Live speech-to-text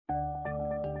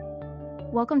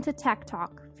Welcome to TeK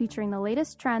Talk, featuring the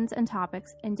latest trends and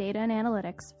topics in data and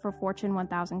analytics for Fortune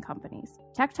 1000 companies.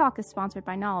 TeK Talk is sponsored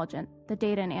by Knowledgeant, the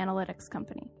data and analytics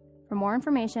company. For more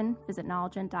information, visit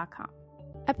knowledgeant.com.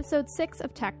 Episode 6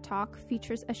 of TeK Talk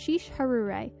features Ashish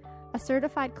Haruray, a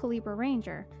certified Collibra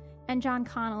Ranger, and John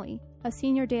Connelly, a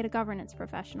senior data governance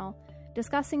professional,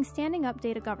 discussing standing up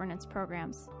data governance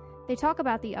programs. They talk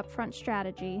about the upfront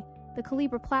strategy, the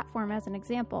Collibra platform as an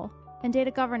example, and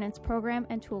data governance program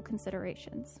and tool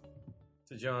considerations.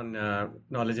 So John,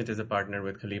 Knowledgeant is a partner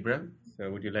with Collibra.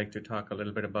 So would you like to talk a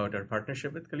little bit about our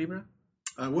partnership with Collibra?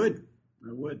 I would.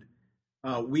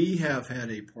 We have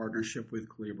had a partnership with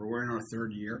Collibra. We're in our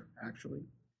third year, actually.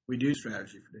 We do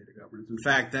strategy for data governance. In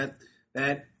fact,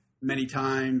 that many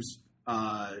times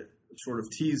sort of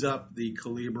tees up the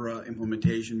Collibra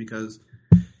implementation because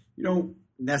you don't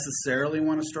necessarily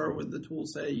want to start with the tool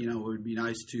set. It would be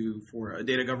nice for a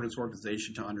data governance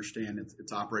organization to understand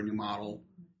its operating model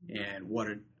and what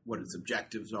its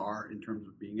objectives are in terms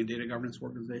of being a data governance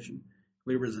organization.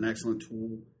 Collibra is an excellent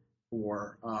tool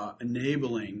for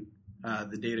enabling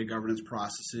the data governance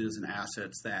processes and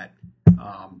assets that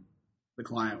the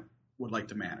client would like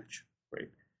to manage.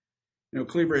 Right.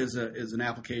 Collibra is an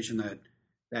application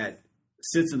that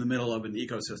sits in the middle of an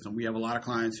ecosystem. We have a lot of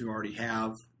clients who already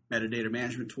have metadata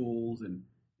management tools and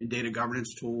data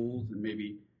governance tools and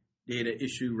maybe data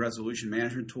issue resolution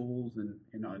management tools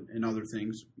and other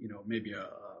things, maybe a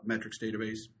metrics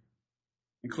database.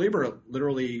 And Collibra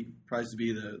literally tries to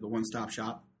be the one-stop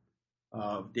shop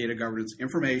of data governance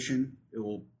information. It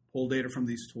will pull data from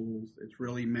these tools. It's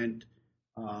really meant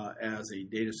as a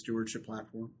data stewardship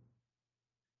platform.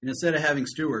 And instead of having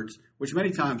stewards, which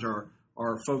many times are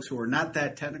folks who are not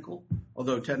that technical,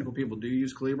 although technical people do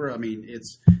use Collibra. I mean,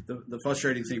 it's the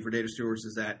frustrating thing for data stewards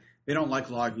is that they don't like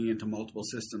logging into multiple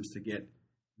systems to get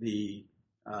to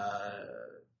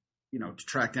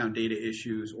track down data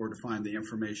issues or to find the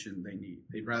information they need.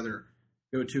 They'd rather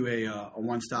go to a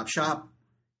one-stop shop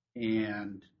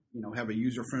and have a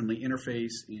user-friendly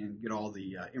interface and get all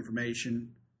the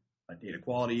information, data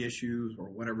quality issues, or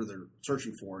whatever they're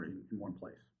searching for in one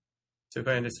place. So if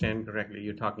I understand correctly,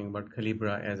 you're talking about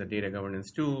Collibra as a data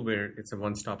governance tool where it's a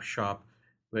one-stop shop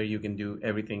where you can do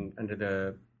everything under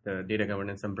the data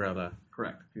governance umbrella.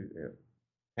 Correct.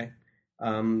 Okay.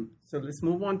 So let's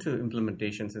move on to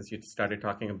implementation since you started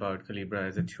talking about Collibra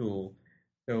as a tool.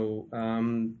 So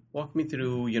walk me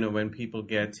through, when people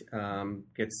get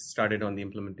started on the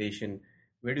implementation,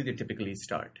 where do they typically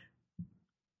start?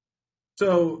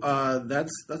 So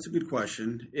that's a good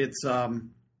question. It's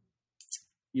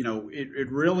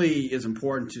it really is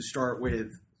important to start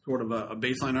with sort of a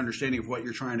baseline understanding of what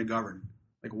you're trying to govern.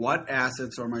 Like, what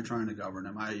assets am I trying to govern?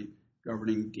 Am I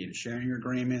governing data sharing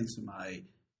agreements? Am I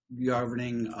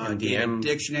governing data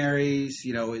dictionaries?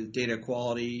 Data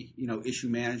quality, issue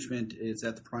management, is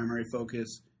that the primary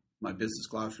focus? My business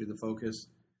glossary the focus?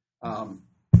 And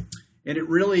it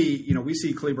really, we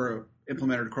see Collibra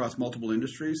implemented across multiple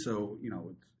industries. So,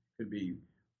 it could be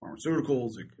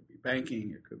pharmaceuticals, it could be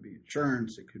banking, it could be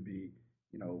insurance, it could be,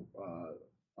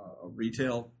 a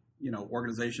retail,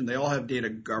 organization. They all have data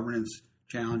governance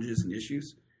challenges and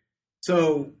issues.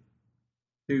 So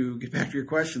to get back to your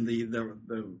question,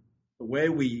 the way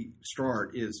we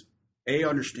start is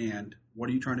understand what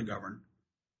are you trying to govern?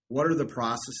 What are the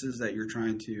processes that you're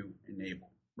trying to enable,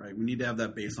 right? We need to have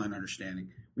that baseline understanding.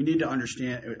 We need to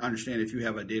understand if you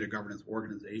have a data governance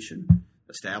organization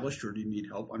established, or do you need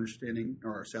help understanding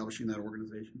or establishing that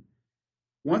organization?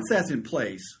 Once that's in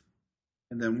place,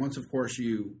 and then once, of course,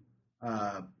 you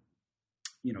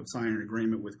sign an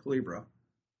agreement with Collibra,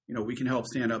 we can help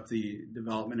stand up the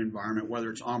development environment, whether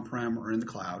it's on-prem or in the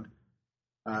cloud.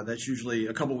 That's usually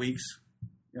a couple weeks.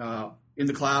 In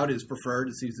the cloud is preferred.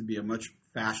 It seems to be a much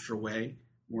faster way,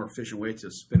 more efficient way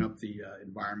to spin up the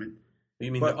environment.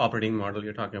 You mean the operating model?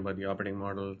 You're talking about the operating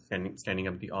model, standing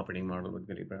up the operating model with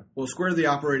Collibra. Well, square the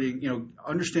operating,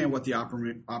 understand what the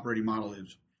operating model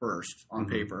is first on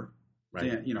paper.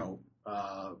 Right.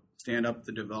 Stand up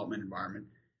the development environment.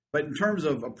 But in terms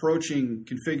of approaching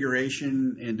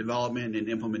configuration and development and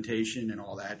implementation and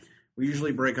all that, we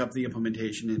usually break up the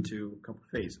implementation into a couple of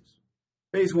phases.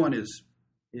 Phase one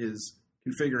is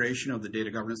configuration of the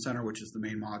Data Governance Center, which is the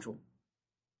main module.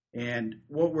 And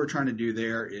what we're trying to do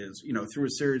there is, through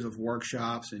a series of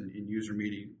workshops and user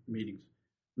meetings,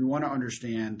 we want to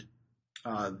understand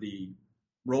the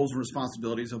roles and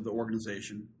responsibilities of the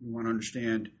organization. We want to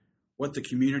understand what the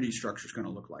community structure is going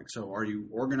to look like. So are you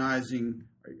organizing,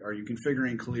 are you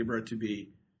configuring Collibra to be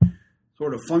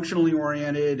sort of functionally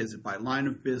oriented? Is it by line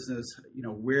of business?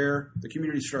 Where the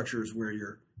community structure is where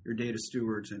your data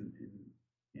stewards and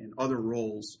other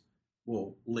roles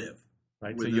will live.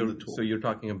 Right. So you're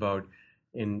talking about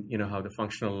in how the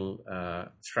functional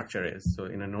structure is. So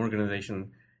in an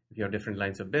organization, if you have different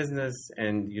lines of business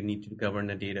and you need to govern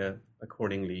the data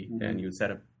accordingly, then you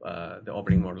set up the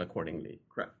operating model accordingly.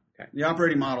 Correct. Okay. The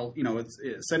operating model, it's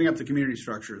setting up the community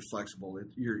structure is flexible.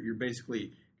 You're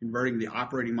basically converting the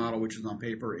operating model, which is on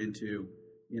paper, into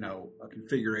a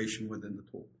configuration within the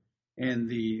tool. And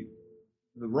the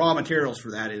raw materials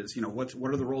for that is what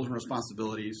are the roles and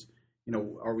responsibilities?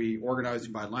 Are we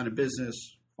organizing by line of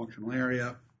business, functional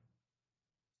area?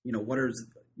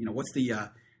 What's the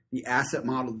asset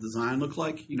model design look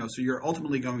like? So you're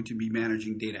ultimately going to be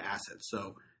managing data assets.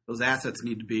 So those assets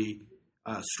need to be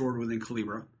stored within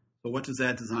Collibra. So what does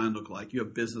that design look like? You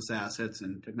have business assets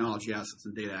and technology assets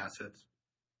and data assets.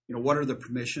 What are the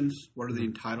permissions? What are the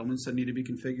entitlements that need to be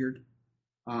configured?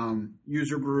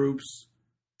 User groups,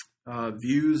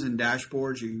 views and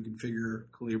dashboards. You can configure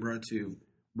Collibra to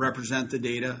represent the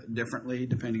data differently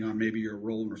depending on maybe your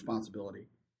role and responsibility.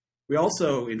 We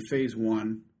also, in phase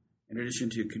one, in addition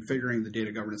to configuring the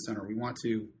data governance center, we want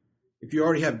to, if you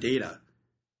already have data,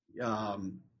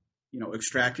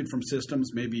 extracted from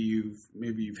systems, maybe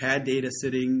you've had data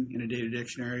sitting in a data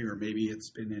dictionary, or maybe it's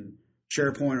been in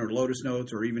SharePoint or Lotus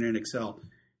Notes or even in Excel.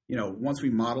 Once we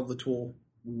model the tool,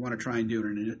 we want to try and do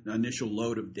an initial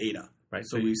load of data. Right.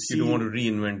 So you don't want to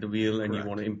reinvent the wheel, and you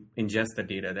want to ingest the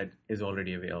data that is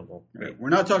already available. Right. We're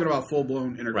not talking about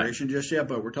full-blown integration just yet,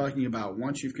 but we're talking about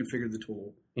once you've configured the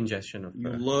tool, ingestion of you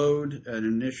load an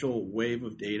initial wave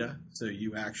of data, so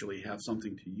you actually have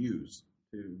something to use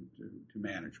to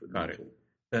manage with the tool.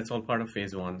 That's all part of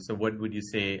phase one. So what would you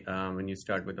say when you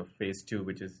start with a phase two,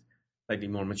 which is slightly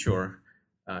more mature,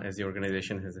 as the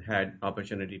organization has had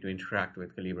opportunity to interact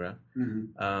with Collibra?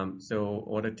 So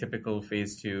what a typical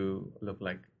phase two look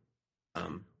like?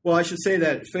 Well, I should say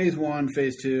that phase one,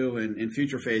 phase two, and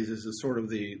future phases is sort of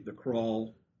the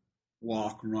crawl,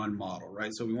 walk, run model,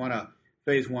 right? So we want to,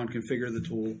 phase one, configure the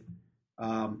tool.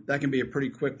 That can be a pretty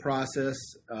quick process,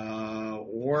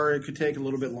 or it could take a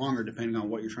little bit longer depending on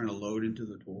what you're trying to load into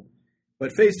the tool.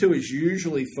 But phase two is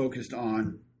usually focused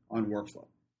on workflow.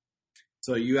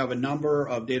 So you have a number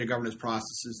of data governance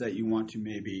processes that you want to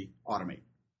maybe automate.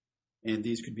 And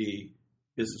these could be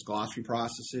business glossary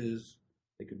processes.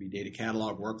 They could be data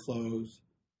catalog workflows.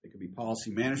 They could be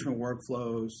policy management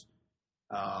workflows.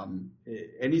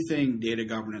 Anything data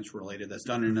governance related that's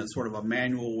done in a sort of a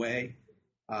manual way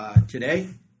today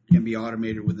can be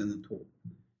automated within the tool.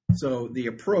 So the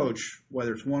approach,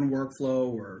 whether it's one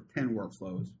workflow or 10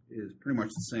 workflows, is pretty much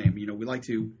the same. We like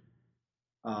to...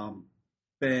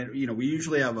 we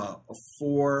usually have a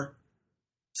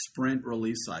 4-sprint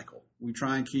release cycle. We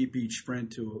try and keep each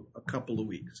sprint to a couple of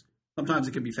weeks. Sometimes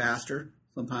it can be faster,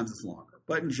 sometimes it's longer.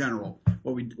 But in general,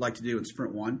 what we like to do in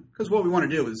sprint one, because what we want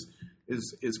to do is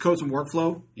code some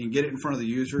workflow and get it in front of the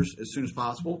users as soon as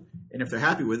possible. And if they're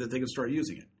happy with it, they can start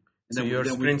using it. And so your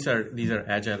sprints these are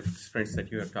agile sprints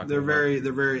that you have talked about. They're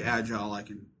very agile,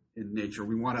 like in nature.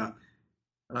 We want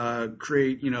to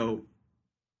create,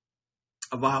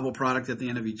 a viable product at the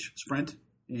end of each sprint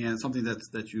and something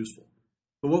that's useful.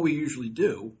 But what we usually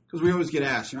do, because we always get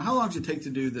asked, how long does it take to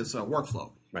do this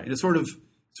workflow? Right. And it sort of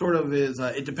is,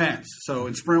 it depends. So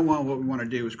in sprint one, what we want to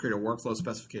do is create a workflow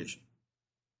specification.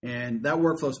 And that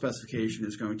workflow specification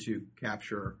is going to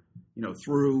capture,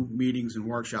 through meetings and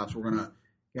workshops, we're going to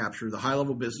capture the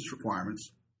high-level business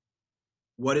requirements.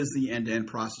 What does the end-to-end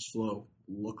process flow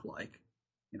look like?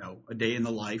 A day in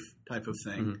the life type of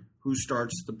thing. Mm-hmm. Who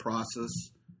starts the process?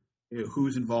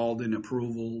 Who's involved in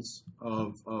approvals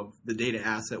of the data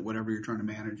asset, whatever you're trying to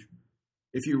manage?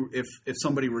 If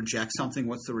somebody rejects something,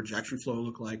 what's the rejection flow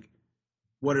look like?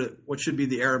 What should be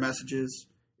the error messages?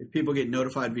 If people get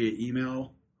notified via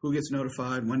email, who gets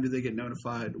notified? When do they get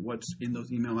notified? What's in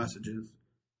those email messages?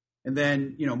 And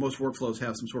then, most workflows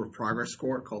have some sort of progress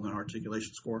score called an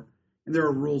articulation score. And there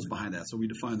are rules behind that. So we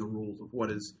define the rules of what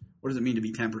does it mean to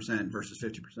be 10% versus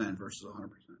 50% versus 100%.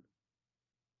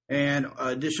 And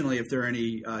additionally, if there are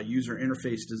any user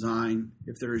interface design,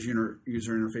 if there is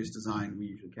user interface design, we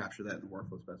usually capture that in the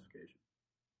workflow specification.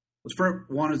 So sprint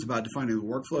one is about defining the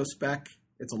workflow spec.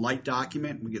 It's a light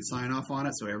document. We get sign off on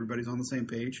it, so everybody's on the same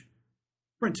page.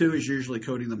 Sprint two is usually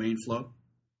coding the main flow.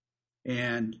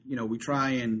 And, we try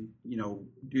and,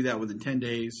 do that within 10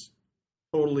 days.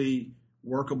 Totally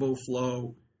workable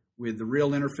flow with the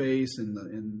real interface and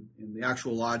the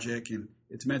actual logic, and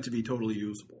it's meant to be totally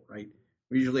usable, right?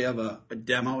 We usually have a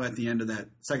demo at the end of that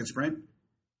second sprint,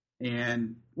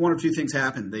 and one or two things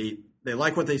happen. They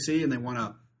like what they see and they want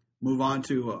to move on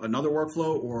to another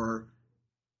workflow, or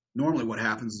normally what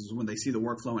happens is when they see the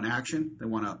workflow in action, they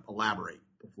want to elaborate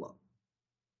the flow.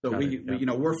 So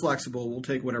we're flexible. We'll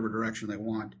take whatever direction they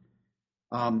want.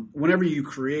 Whenever you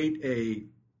create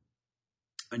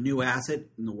a new asset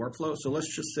in the workflow, so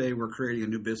let's just say we're creating a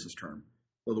new business term.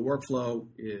 So the workflow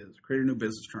is create a new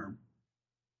business term.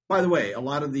 By the way, a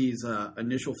lot of these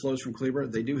initial flows from Collibra,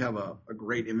 they do have a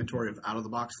great inventory of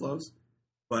out-of-the-box flows.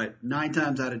 But 9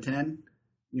 times out of 10,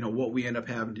 what we end up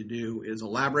having to do is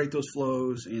elaborate those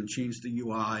flows and change the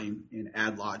UI and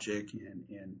add logic.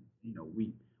 And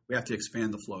we have to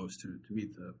expand the flows to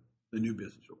meet the new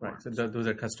business requirements. Right. So those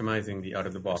are customizing the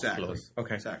out-of-the-box flows.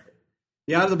 Okay. Exactly.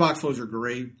 The out-of-the-box flows are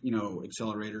great,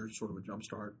 accelerators, sort of a jump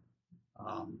start.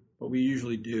 But we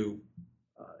usually do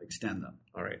extend them.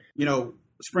 All right.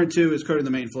 Sprint 2 is coding the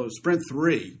main flows. Sprint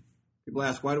 3, people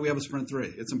ask, why do we have a Sprint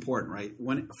 3? It's important, right?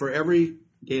 For every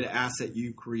data asset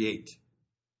you create,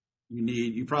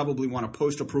 you probably want a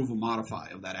post-approval modify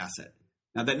of that asset.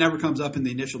 Now, that never comes up in the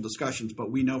initial discussions,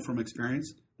 but we know from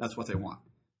experience that's what they want.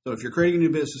 So if you're creating a new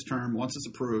business term, once it's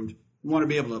approved, you want to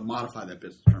be able to modify that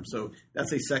business term. So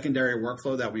that's a secondary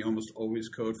workflow that we almost always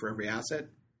code for every asset.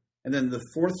 And then the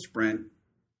 4th sprint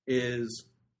is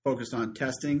focused on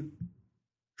testing,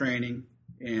 training,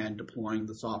 and deploying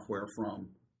the software from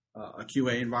a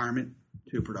QA environment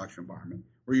to a production environment.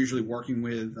 We're usually working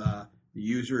with the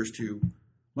users to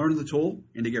learn the tool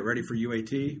and to get ready for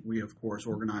UAT. We, of course,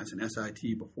 organize an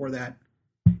SIT before that.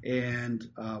 And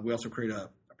we also create a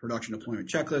production deployment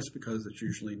checklist because it's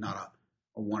usually not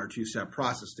a 1 or 2 step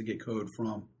process to get code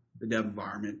from the dev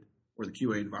environment or the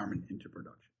QA environment into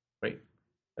production. Right.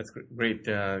 That's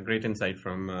great insight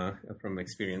from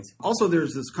experience. Also,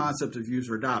 there's this concept of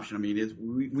user adoption. I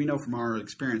mean, we know from our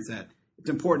experience that it's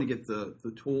important to get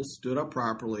the tool stood up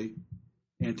properly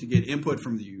and to get input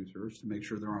from the users to make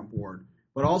sure they're on board.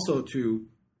 But also to,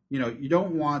 you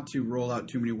don't want to roll out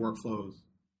too many workflows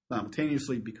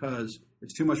simultaneously because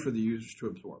it's too much for the users to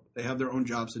absorb. They have their own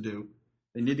jobs to do.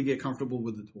 They need to get comfortable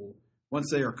with the tool.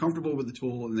 Once they are comfortable with the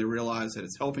tool and they realize that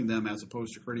it's helping them as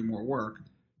opposed to creating more work,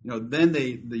 then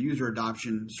the user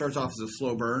adoption starts off as a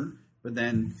slow burn, but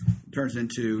then turns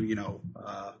into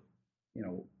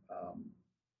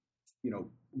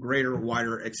greater,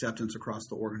 wider acceptance across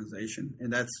the organization.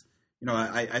 And that's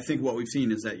I think what we've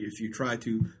seen is that if you try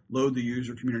to load the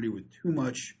user community with too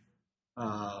much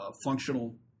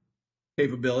functional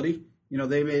capability,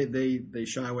 they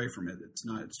shy away from it.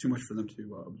 It's too much for them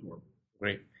to absorb.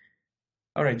 Great.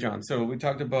 All right, John. So we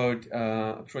talked about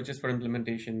approaches for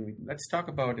implementation. Let's talk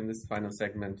about in this final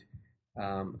segment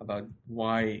about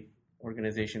why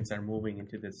organizations are moving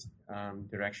into this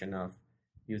direction of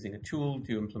using a tool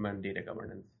to implement data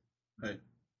governance. Right.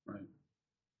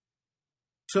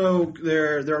 So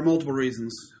there are multiple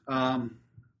reasons. A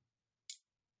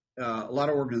lot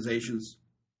of organizations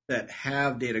that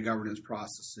have data governance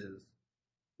processes,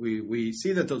 we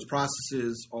see that those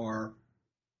processes are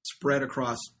spread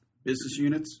across business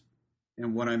units.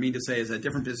 And what I mean to say is that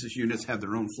different business units have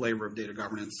their own flavor of data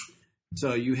governance.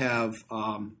 So you have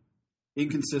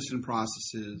inconsistent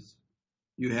processes.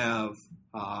 You have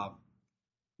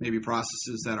maybe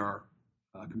processes that are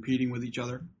competing with each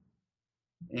other.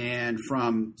 And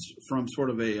from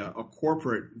sort of a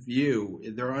corporate view,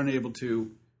 they're unable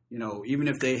to, even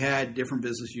if they had different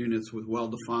business units with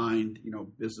well-defined,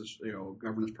 business,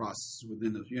 governance processes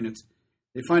within those units,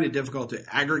 they find it difficult to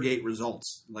aggregate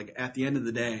results. Like at the end of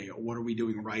the day, what are we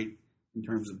doing right in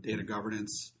terms of data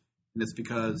governance? And it's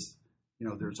because,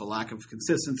 there's a lack of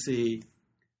consistency.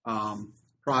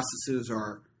 Processes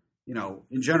are,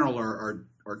 in general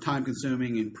are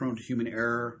time-consuming and prone to human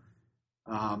error.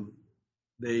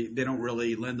 They don't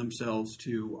really lend themselves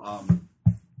to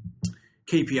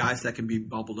KPIs that can be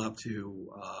bubbled up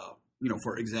to,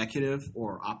 for executive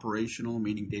or operational,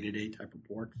 meaning day-to-day type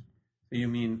reports. So you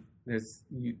mean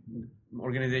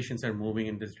organizations are moving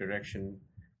in this direction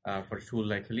for a tool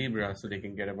like Collibra so they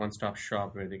can get a one-stop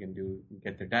shop where they can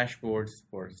get their dashboards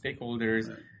for stakeholders,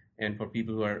 right. And for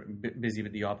people who are busy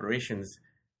with the operations,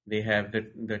 they have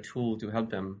the tool to help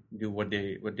them do what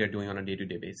they're doing on a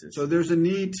day-to-day basis. So there's a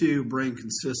need to bring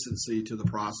consistency to the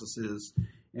processes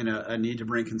and a need to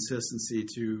bring consistency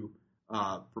to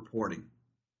reporting.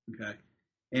 Okay.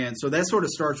 And so that sort of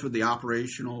starts with the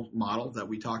operational model that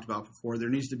we talked about before. There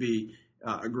needs to be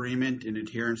agreement and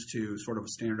adherence to sort of a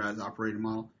standardized operating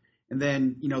model. And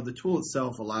then, the tool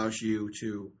itself allows you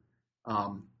to,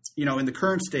 in the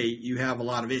current state, you have a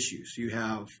lot of issues. You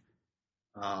have,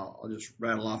 I'll just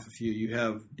rattle off a few. You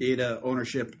have data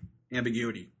ownership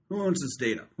ambiguity. Who owns this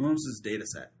data? Who owns this data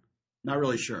set? Not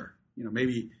really sure.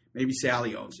 Maybe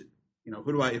Sally owns it.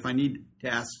 Who do if I need to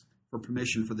ask for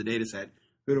permission for the data set,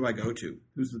 who do I go to?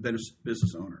 Who's the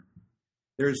business owner?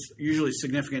 There's usually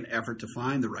significant effort to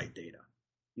find the right data.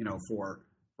 for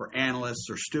analysts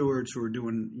or stewards who are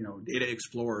doing, data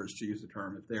explorers, to use the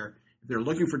term. If they're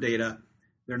looking for data,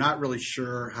 they're not really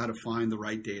sure how to find the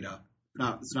right data.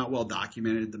 It's not well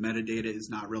documented. The metadata is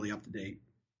not really up to date.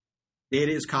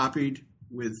 Data is copied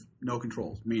with no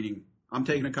controls, meaning I'm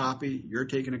taking a copy, you're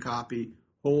taking a copy,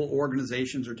 whole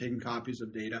organizations are taking copies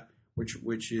of data,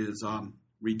 which is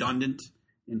redundant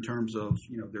in terms of,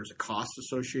 there's a cost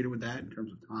associated with that in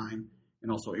terms of time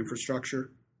and also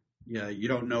infrastructure. Yeah, you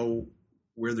don't know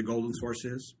where the golden source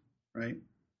is, right?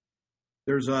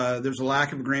 There's a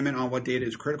lack of agreement on what data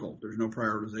is critical. There's no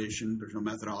prioritization. There's no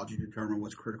methodology to determine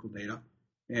what's critical data.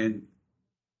 And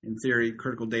in theory,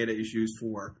 critical data is used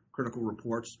for critical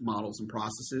reports, models, and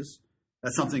processes.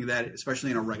 That's something that,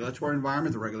 especially in a regulatory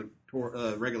environment, the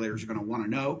regulators are going to want to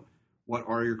know what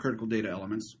are your critical data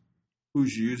elements,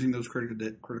 who's using those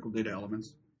critical data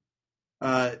elements.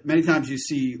 Many times you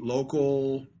see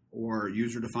local or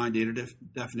user-defined data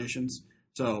definitions.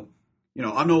 So,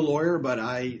 I'm no lawyer, but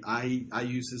I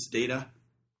use this data,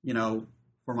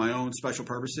 for my own special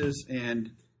purposes,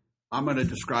 and I'm going to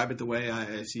describe it the way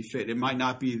I see fit. It might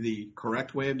not be the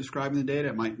correct way of describing the data.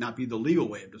 It might not be the legal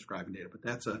way of describing data, but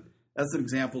that's an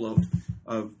example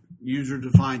of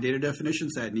user-defined data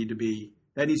definitions that needs to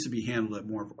be handled at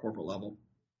more of a corporate level.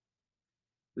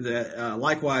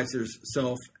 Likewise, there's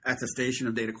self-attestation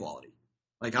of data quality.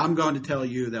 Like, I'm going to tell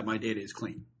you that my data is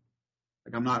clean.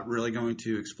 Like, I'm not really going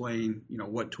to explain,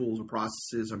 what tools or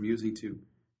processes I'm using to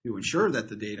ensure that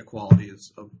the data quality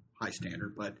is of high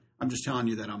standard. But I'm just telling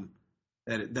you that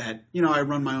I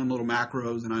run my own little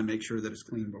macros and I make sure that it's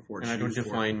clean before it's used. And I don't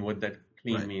define what that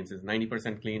clean means. Is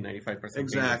 90% clean, 95%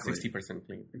 exactly. clean, 60%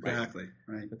 clean. Exactly.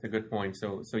 Right. That's a good point.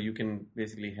 So you can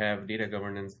basically have data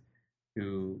governance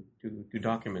to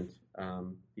document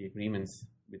the agreements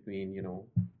between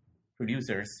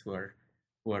producers who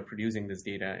are producing this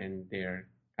data, and they're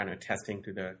kind of testing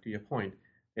to your point,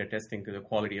 they're testing to the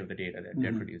quality of the data that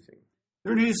they're producing.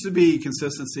 There needs to be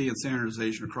consistency and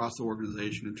standardization across the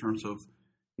organization in terms of,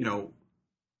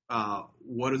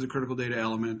 what is a critical data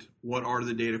element? What are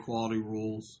the data quality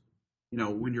rules?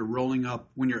 When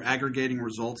you're aggregating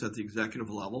results at the executive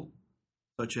level,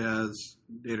 such as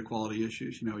data quality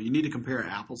issues, you need to compare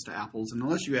apples to apples. And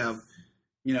unless you have,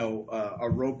 a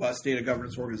robust data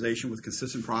governance organization with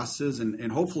consistent processes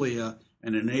and hopefully an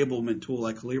enablement tool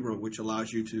like Collibra, which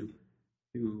allows you to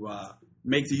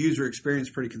make the user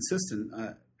experience pretty consistent,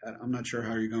 I'm not sure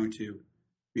how you're going to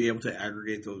be able to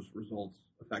aggregate those results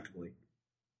effectively.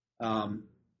 And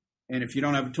if you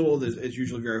don't have a tool, it's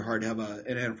usually very hard to have an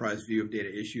enterprise view of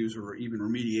data issues or even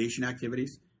remediation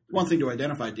activities. It's one thing to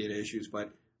identify data issues,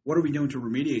 but what are we doing to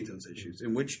remediate those issues,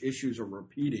 and which issues are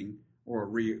repeating or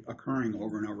reoccurring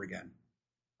over and over again?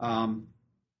 And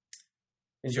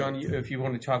John, if you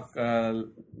want to talk,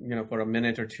 for a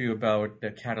minute or two about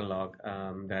the catalog,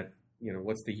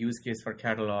 what's the use case for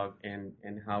catalog and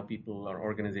how people or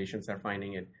organizations are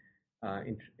finding it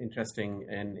interesting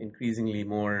and increasingly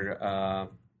more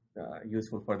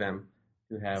useful for them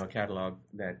to have a catalog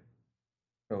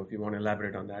so if you want to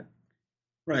elaborate on that.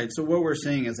 Right. So what we're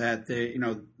seeing is that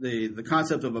the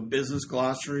concept of a business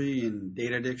glossary and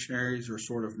data dictionaries are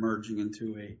sort of merging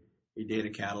into a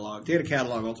data catalog. Data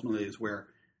catalog ultimately is where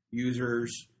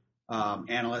users,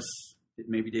 analysts,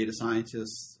 maybe data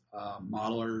scientists,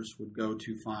 modelers would go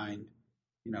to find,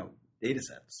 data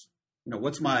sets.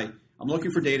 I'm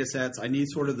looking for data sets. I need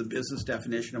sort of the business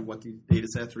definition of what these data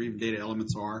sets or even data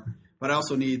elements are, but I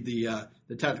also need the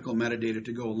technical metadata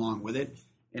to go along with it.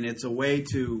 And it's a way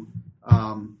to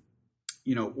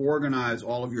organize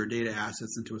all of your data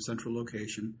assets into a central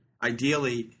location.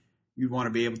 Ideally, you'd want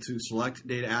to be able to select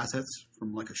data assets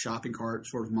from like a shopping cart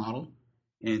sort of model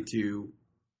and to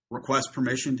request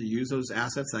permission to use those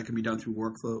assets. That can be done through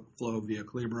workflow via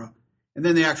Collibra. And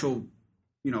then the actual,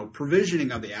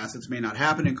 provisioning of the assets may not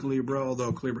happen in Collibra,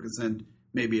 although Collibra can send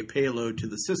maybe a payload to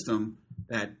the system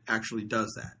that actually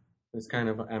does that. It's kind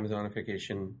of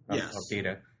Amazonification of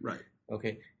data. Right.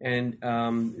 Okay. And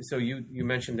so you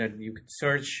mentioned that you could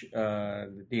search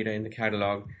the data in the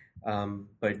catalog,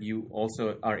 but you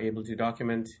also are able to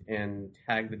document and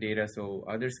tag the data so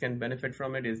others can benefit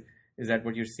from it. Is that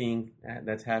what you're seeing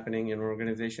that's happening in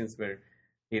organizations where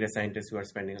data scientists who are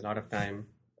spending a lot of time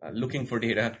looking for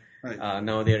data, right.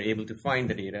 Now they're able to find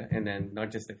the data, and then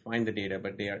not just to find the data,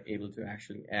 but they are able to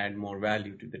actually add more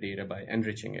value to the data by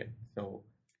enriching it. So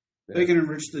they can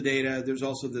enrich the data. There's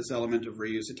also this element of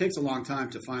reuse. It takes a long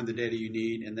time to find the data you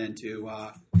need, and then to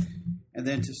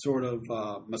sort of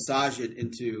massage it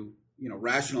into,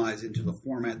 rationalize into the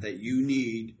format that you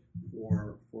need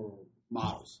for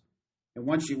models. And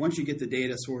once you get the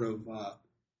data sort of,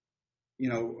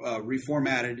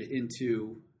 reformatted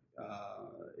into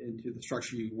the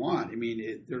structure you want. I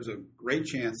mean, there's a great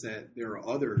chance that there are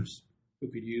others who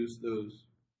could use those,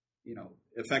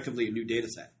 effectively a new data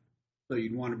set. So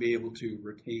you'd want to be able to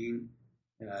retain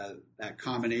that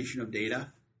combination of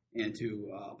data and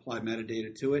to apply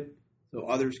metadata to it. So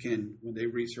others can, when they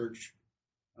research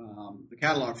the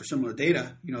catalog for similar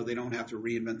data, they don't have to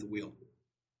reinvent the wheel.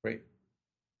 Great.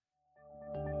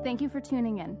 Thank you for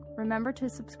tuning in. Remember to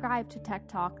subscribe to TeK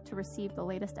Talk to receive the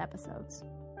latest episodes.